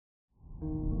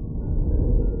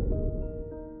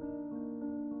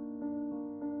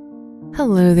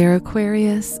Hello there,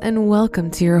 Aquarius, and welcome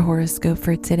to your horoscope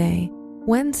for today,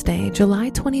 Wednesday, July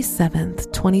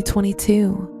 27th,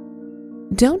 2022.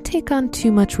 Don't take on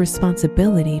too much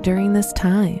responsibility during this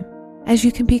time, as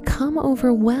you can become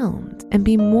overwhelmed and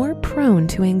be more prone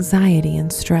to anxiety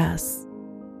and stress.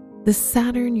 The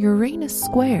Saturn-Uranus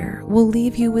square will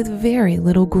leave you with very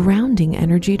little grounding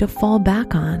energy to fall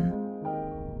back on.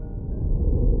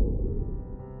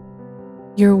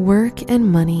 Your work and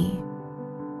money.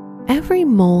 Every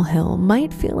molehill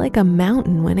might feel like a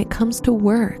mountain when it comes to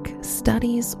work,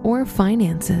 studies, or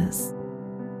finances.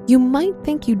 You might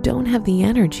think you don't have the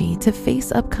energy to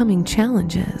face upcoming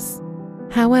challenges.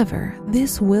 However,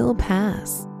 this will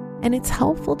pass, and it's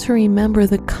helpful to remember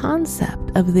the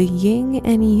concept of the yin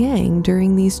and yang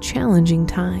during these challenging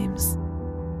times.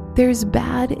 There's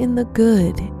bad in the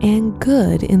good and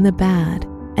good in the bad,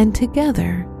 and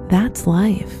together, that's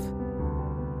life.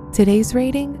 Today's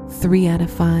rating, 3 out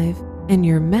of 5, and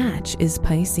your match is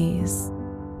Pisces.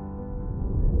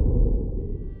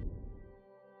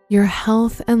 Your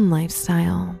health and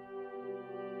lifestyle.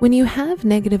 When you have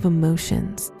negative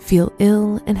emotions, feel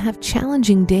ill, and have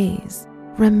challenging days,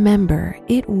 remember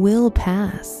it will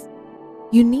pass.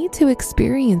 You need to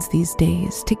experience these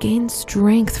days to gain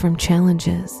strength from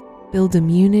challenges, build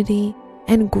immunity,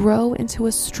 and grow into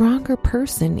a stronger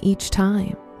person each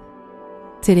time.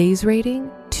 Today's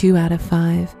rating, 2 out of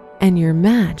 5, and your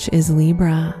match is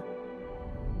Libra.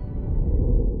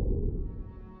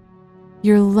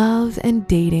 Your love and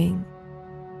dating.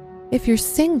 If you're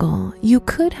single, you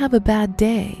could have a bad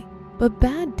day, but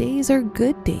bad days are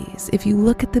good days if you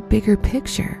look at the bigger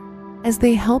picture, as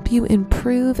they help you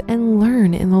improve and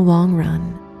learn in the long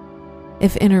run.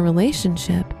 If in a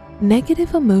relationship,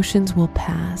 negative emotions will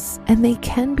pass and they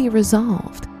can be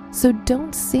resolved, so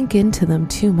don't sink into them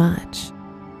too much.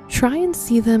 Try and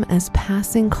see them as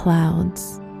passing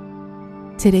clouds.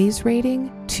 Today's rating,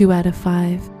 2 out of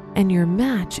 5, and your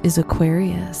match is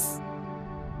Aquarius.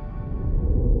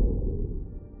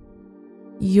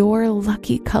 Your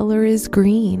lucky color is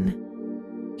green.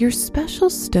 Your special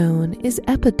stone is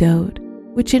epidote,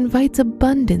 which invites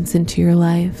abundance into your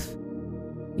life.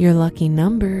 Your lucky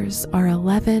numbers are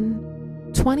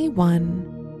 11,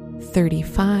 21,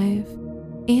 35,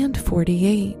 and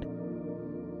 48.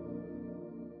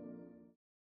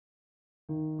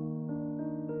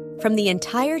 From the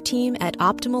entire team at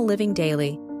Optimal Living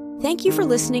Daily, thank you for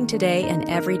listening today and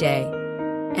every day.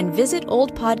 And visit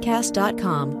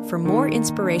oldpodcast.com for more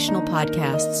inspirational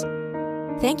podcasts.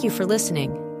 Thank you for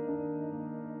listening.